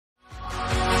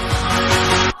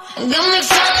Got me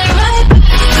feeling right.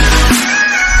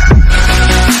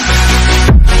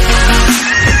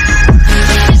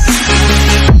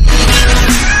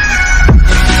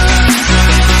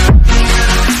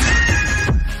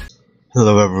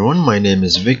 Hello everyone, my name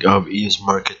is Vic of ES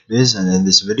Market Biz, and in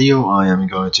this video I am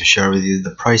going to share with you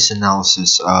the price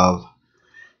analysis of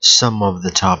some of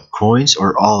the top coins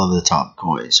or all of the top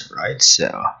coins. Right,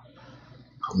 so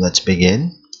let's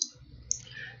begin.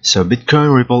 So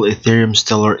Bitcoin, Ripple, Ethereum,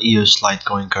 Stellar, EOS,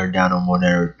 Litecoin, Cardano,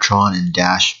 Monero, Tron, and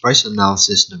Dash. Price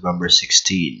analysis November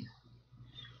 16.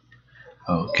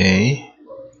 Okay.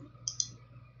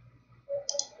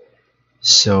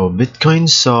 So Bitcoin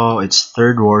saw its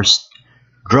third worst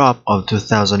drop of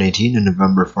 2018 on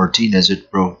November 14 as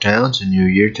it broke down to new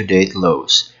year-to-date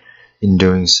lows. In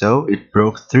doing so, it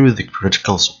broke through the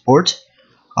critical support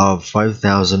of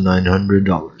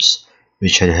 $5,900,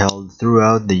 which had held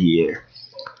throughout the year.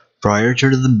 Prior to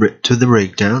the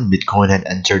breakdown, Bitcoin had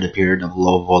entered a period of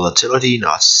low volatility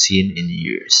not seen in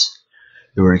years.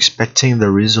 We were expecting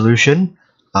the resolution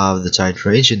of the tight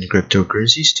range in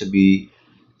cryptocurrencies to be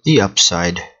the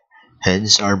upside,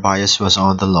 hence our bias was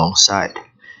on the long side.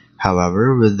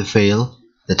 However, with the fail,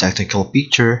 the technical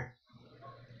picture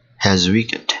has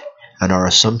weakened, and our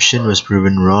assumption was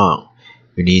proven wrong.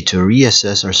 We need to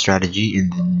reassess our strategy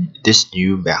in this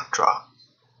new backdrop.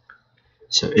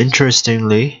 So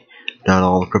interestingly, not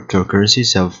all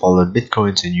cryptocurrencies have followed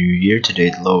Bitcoin to new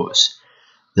year-to-date lows.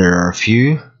 There are a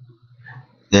few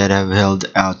that have held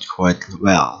out quite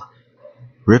well.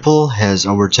 Ripple has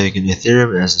overtaken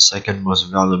Ethereum as the second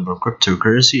most valuable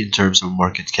cryptocurrency in terms of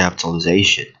market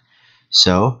capitalization.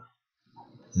 So,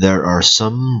 there are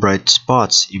some bright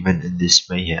spots even in this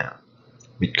mayhem.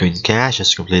 Bitcoin Cash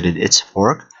has completed its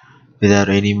fork without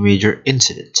any major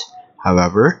incident.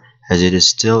 However, as it is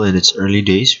still in its early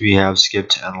days, we have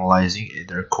skipped analyzing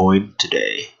either coin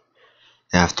today.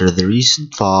 After the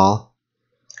recent fall,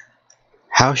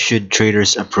 how should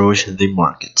traders approach the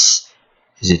markets?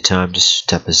 Is it time to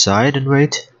step aside and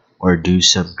wait, or do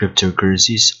some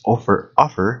cryptocurrencies offer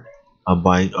a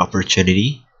buying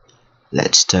opportunity?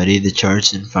 Let's study the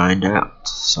charts and find out.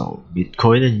 So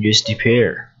Bitcoin and USD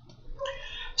pair.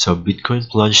 So Bitcoin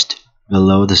plunged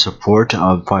below the support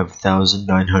of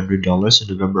 $5,900 on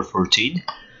November 14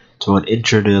 to an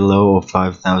intraday low of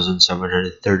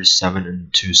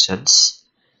 $5,737.02.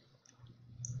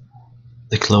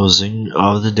 The closing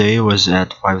of the day was at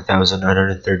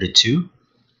 $5,932,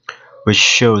 which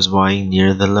shows buying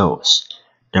near the lows.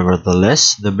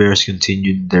 Nevertheless, the bears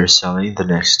continued their selling the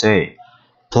next day,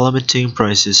 plummeting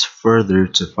prices further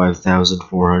to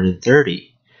 $5,430,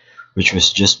 which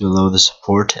was just below the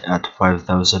support at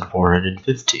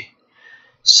 $5,450.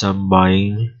 Some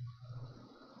buying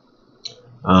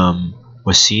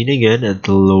was seen again at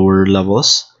the lower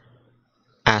levels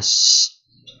as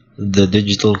the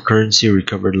digital currency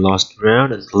recovered lost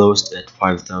ground and closed at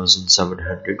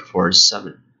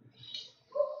 $5,747.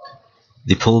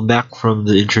 The pullback from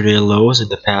the intraday lows in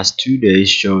the past 2 days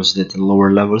shows that the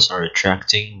lower levels are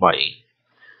attracting buying.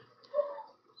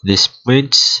 This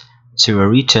points to a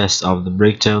retest of the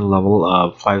breakdown level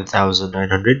of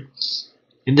 5,900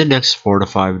 in the next 4 to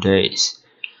 5 days.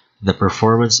 The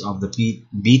performance of the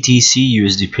BTC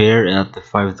USD pair at the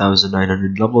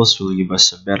 5,900 levels will give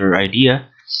us a better idea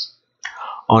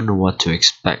on what to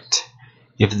expect.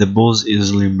 If the bulls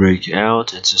easily break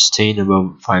out and sustain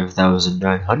above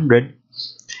 5,900,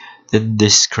 then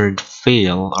this current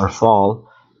fail or fall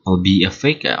will be a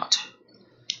fake out,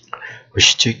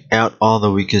 which took out all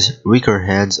the weaker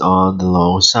hands on the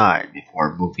long side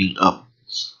before moving up.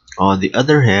 On the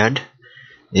other hand,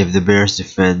 if the bears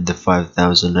defend the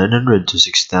 5,900 to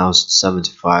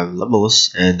 6,075 levels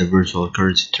and the virtual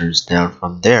currency turns down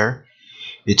from there,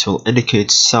 it will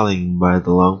indicate selling by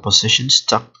the long position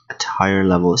stuck at higher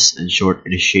levels and short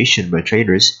initiation by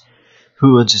traders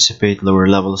who anticipate lower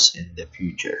levels in the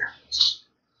future.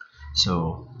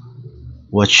 So,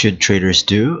 what should traders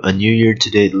do? A new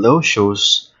year-to-date low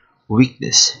shows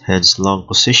weakness, hence long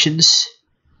positions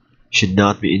should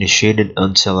not be initiated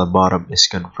until a bottom is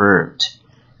confirmed.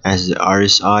 As the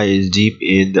RSI is deep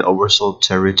in the oversold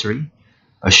territory,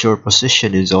 a short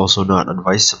position is also not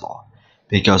advisable,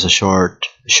 because a sharp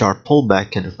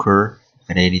pullback can occur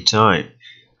at any time.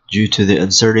 Due to the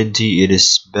uncertainty, it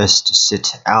is best to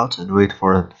sit out and wait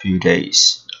for a few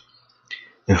days.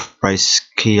 If price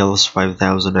scales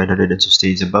 5,900 and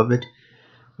sustains above it,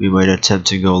 we might attempt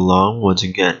to go long once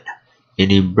again.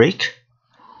 Any break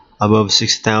above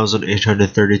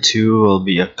 6,832 will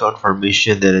be a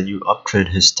confirmation that a new uptrend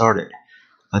has started.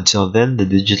 Until then, the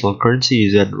digital currency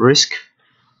is at risk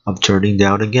of turning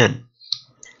down again.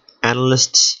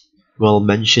 Analysts will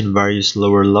mention various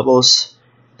lower levels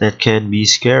that can be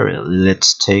scary.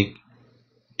 Let's take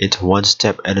it one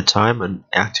step at a time and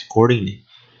act accordingly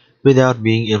without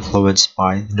being influenced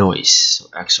by the noise. So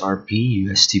XRP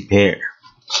USD pair.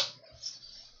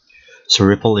 So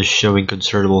Ripple is showing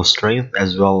considerable strength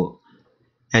as well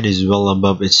and is well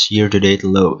above its year-to-date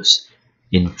lows.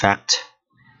 In fact,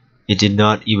 it did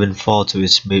not even fall to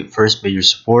its first major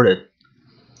support at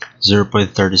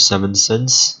 0.37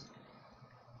 cents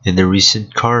in the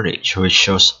recent carnage, which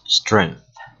shows strength.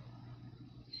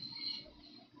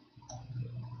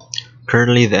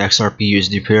 Currently, the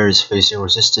XRP-USD pair is facing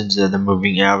resistance at the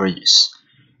moving averages.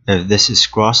 If this is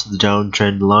crossed, the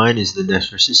downtrend line is the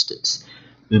next resistance.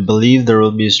 We believe there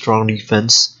will be a strong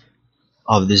defense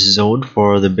of this zone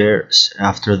for the bears.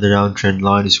 After the downtrend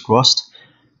line is crossed,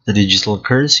 the digital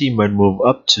currency might move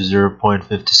up to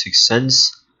 0.56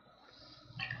 cents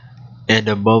and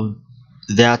above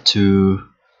that to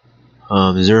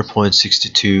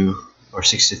 0.62 or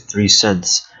 63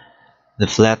 cents. The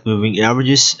flat moving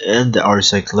averages and the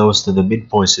RSI close to the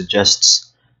midpoint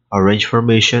suggests a range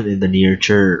formation in the near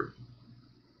term.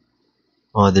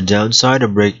 On the downside, a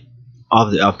break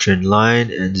of the uptrend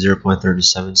line and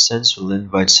 0.37 cents will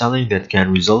invite selling that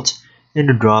can result in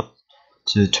a drop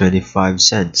to 25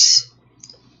 cents.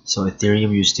 So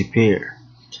Ethereum USD pair.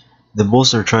 The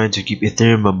bulls are trying to keep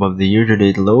Ethereum above the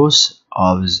year-to-date lows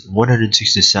of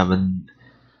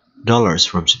 $167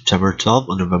 from September 12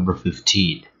 on November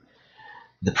 15.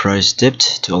 The price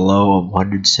dipped to a low of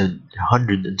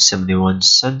 171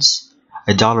 cents,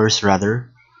 dollars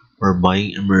rather, where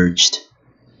buying emerged.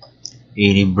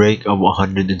 Any break of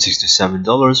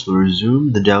 $167 will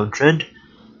resume the downtrend,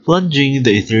 plunging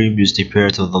the Ethereum USD pair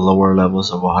to the lower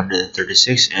levels of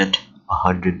 $136 and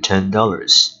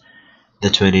 $110. The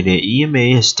 20-day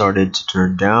EMA has started to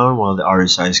turn down while the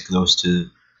RSI is close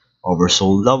to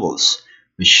oversold levels,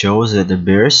 which shows that the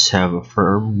bears have a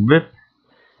firm grip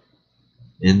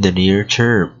in the near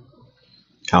term.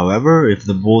 However, if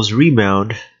the bulls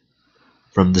rebound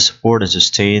from the support and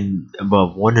sustain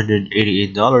above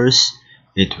 $188,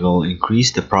 it will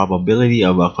increase the probability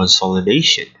of a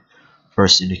consolidation.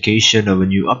 First indication of a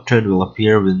new uptrend will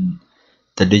appear when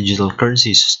the digital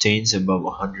currency sustains above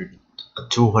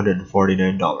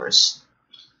 $249.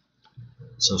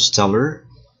 So Stellar,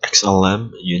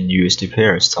 XLM, and USD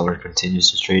pair. Stellar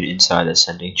continues to trade inside the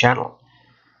ascending channel.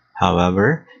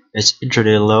 However, its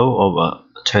intraday low of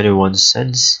 21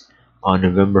 cents on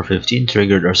November 15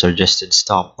 triggered a suggested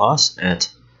stop loss at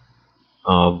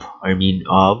of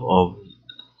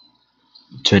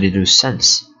 22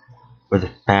 cents. For the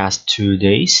past 2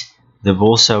 days, the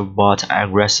bulls have bought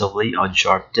aggressively on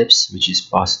sharp dips, which is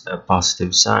a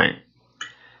positive sign.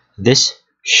 This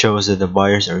shows that the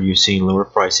buyers are using lower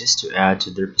prices to add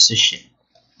to their position.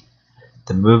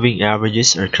 The moving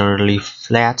averages are currently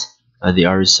flat and the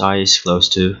RSI is close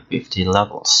to 50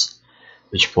 levels,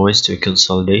 which points to a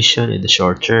consolidation in the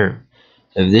short term.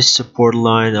 If this support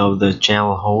line of the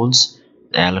channel holds,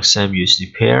 the LXM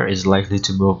USD pair is likely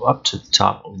to move up to the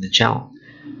top of the channel.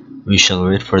 We shall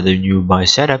wait for the new buy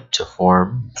setup to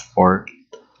form before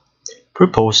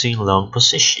proposing long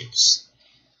positions.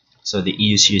 So the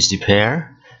EU's USD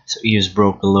pair. So EU's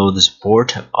broke below the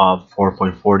support of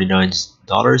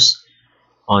 $4.49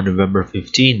 on November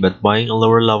 15, but buying at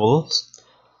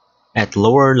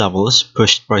lower levels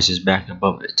pushed prices back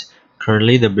above it.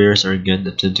 Currently, the bears are again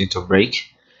attempting to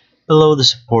break below the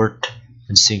support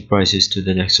and sink prices to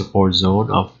the next support zone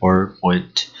of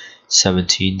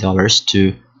 $4.17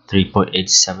 to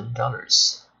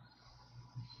 $3.87.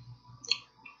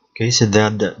 Okay, so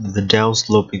then the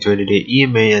downsloping 20-day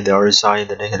EMA and the RSI in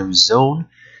the negative zone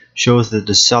shows that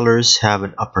the sellers have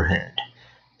an upper hand.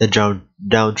 The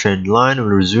downtrend line will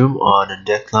resume on a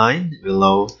decline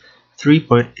below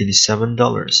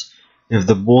 $3.87. If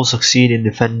the bulls succeed in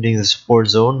defending the support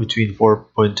zone between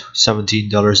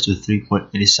 $4.17 to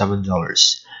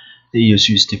 $3.87, the EU's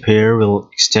USD pair will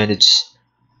extend its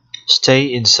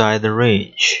stay inside the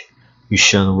range. We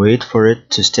shall wait for it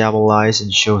to stabilize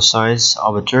and show signs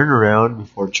of a turnaround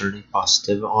before turning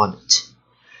positive on it.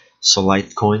 So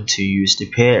Litecoin to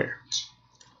USD pair.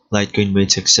 Litecoin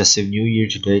made successive new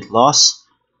year-to-date lows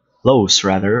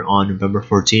on November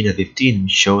 14 and 15,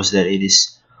 which shows that it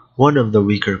is one of the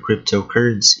weaker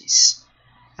cryptocurrencies.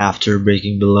 After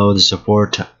breaking below the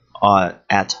support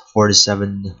at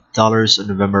 $47 on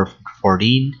November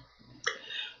 14,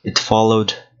 it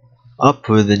followed up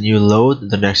with a new low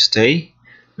the next day,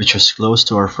 which was close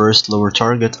to our first lower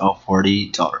target of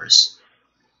 $40.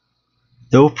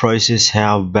 Though prices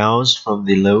have bounced from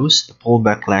the lows, the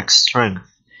pullback lacks strength.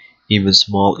 Even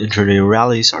small intraday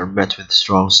rallies are met with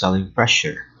strong selling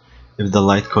pressure. If the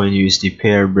Litecoin USD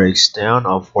pair breaks down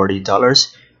of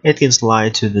 $40, it can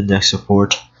slide to the next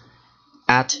support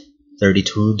at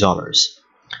 $32.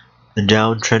 The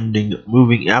downtrending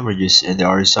moving averages and the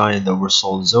RSI in the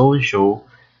oversold zone show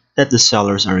that the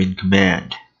sellers are in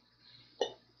command.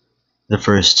 The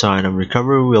first sign of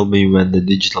recovery will be when the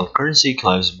digital currency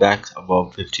climbs back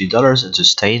above $50 and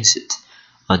sustains it.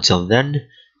 Until then,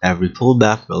 every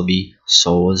pullback will be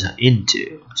sold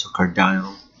into. So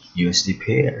Cardano USD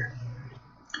pair.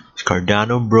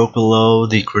 Cardano broke below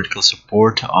the critical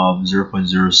support of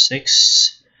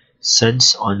 0.06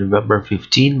 cents on November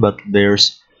 15, but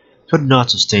bears could not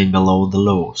sustain below the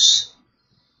lows.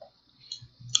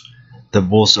 The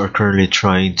bulls are currently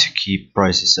trying to keep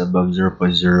prices above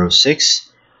 0.06,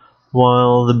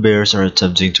 while the bears are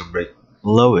attempting to break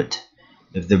below it.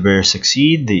 If the bears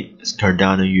succeed, the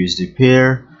Cardano USD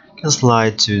pair can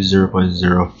slide to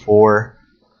 0.04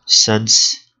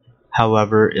 cents.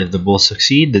 However, if the bulls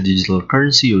succeed, the digital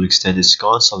currency will extend its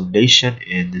consolidation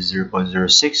in the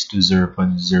 0.06 to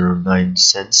 0.09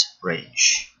 cents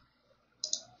range.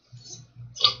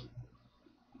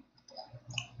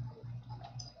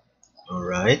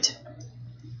 Alright,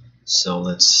 so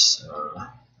the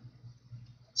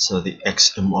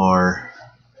XMR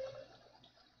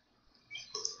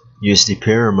USD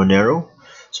pair or Monero.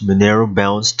 So Monero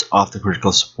bounced off the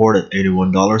critical support at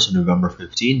 $81 on November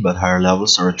 15, but higher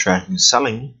levels are attracting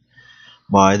selling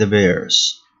by the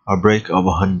bears. A break of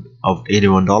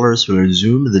 $81 will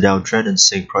resume the downtrend and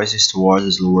sink prices towards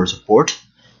its lower support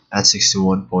at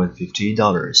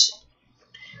 $61.50.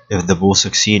 If the bulls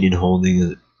succeed in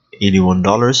holding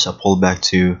 $81, a pullback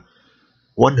to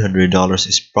 $100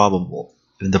 is probable.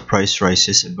 If the price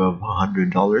rises above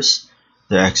 $100,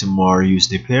 the XMR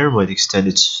USD pair might extend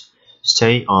its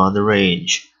stay on the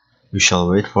range. We shall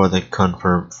wait for a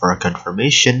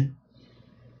confirmation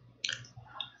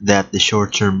that the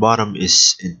short-term bottom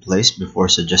is in place before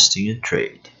suggesting a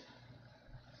trade.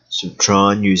 So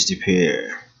Tron USD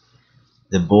pair.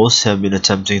 The bulls have been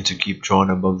attempting to keep Tron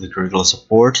above the critical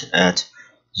support at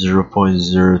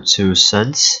 0.02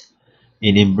 cents.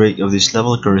 Any break of this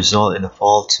level could result in a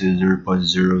fall to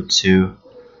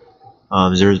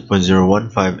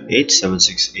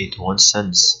 0.01587681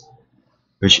 cents,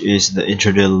 which is the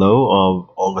intraday low of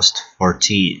August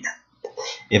 14.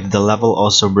 If the level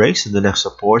also breaks, the next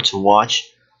support to watch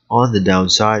on the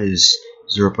downside is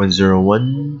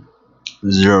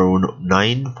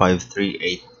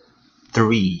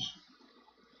 0.01095383.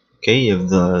 Okay, if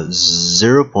the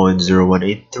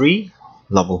 0.0183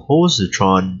 level holds, the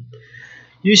Tron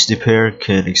USD pair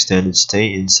can extend its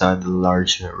stay inside the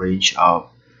large range of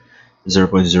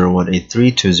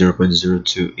 0.0183 to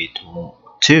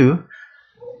 0.0282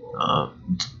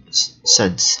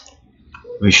 cents.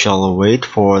 We shall wait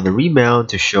for the rebound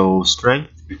to show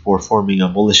strength before forming a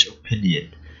bullish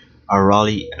opinion. A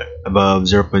rally above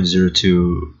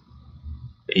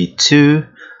 0.0282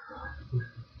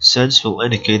 cents will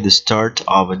indicate the start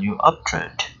of a new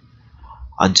uptrend.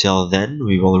 Until then,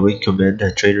 we will recommend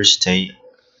that traders stay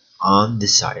on the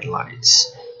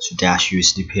sidelines. So Dash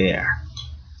USD pair.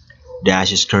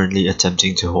 Dash is currently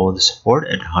attempting to hold the support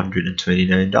at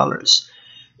 $129.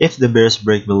 If the bears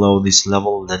break below this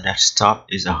level, the next stop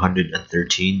is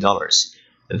 $113.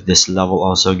 If this level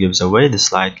also gives away, the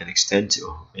slide can extend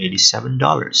to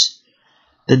 $87.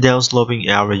 The downsloping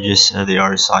averages and the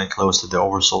RSI close to the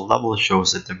oversold level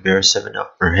shows that the bears have an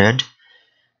upper hand,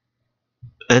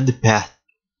 and the path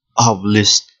of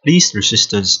least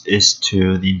resistance is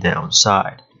to the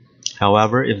downside.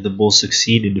 However, if the bulls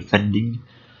succeed in defending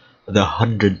the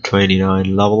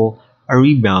 129 level, a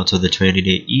rebound to the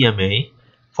 20-day EMA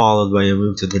followed by a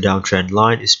move to the downtrend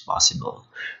line is possible.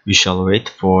 We shall wait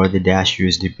for the Dash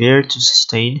USD pair to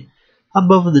sustain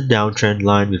above the downtrend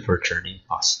line before turning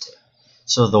positive.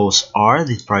 So those are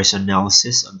the price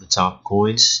analysis of the top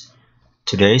coins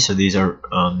today. So these are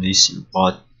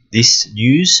this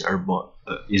news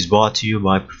is brought to you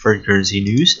by Preferred Currency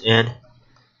News and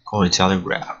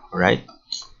Cointelegraph. Alright.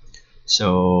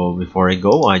 So before I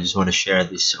go, I just want to share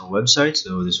this website.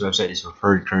 So this website is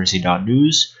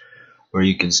preferredcurrency.news, where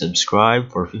you can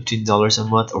subscribe for $15 a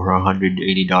month or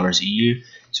 $180 a year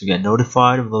to get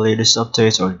notified of the latest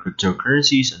updates on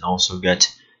cryptocurrencies and also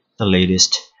get the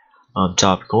latest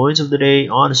top coins of the day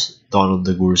on Donald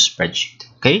the Guru spreadsheet.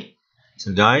 Okay,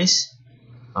 so guys,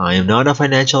 I am not a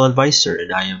financial advisor,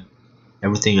 and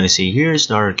everything I say here is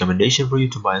not a recommendation for you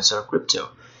to buy and sell crypto.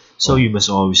 So you must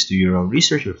always do your own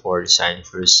research before deciding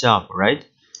for yourself. Alright,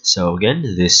 so again,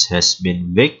 this has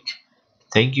been Vic.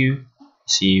 Thank you.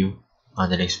 See you on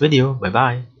the next video. Bye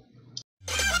bye.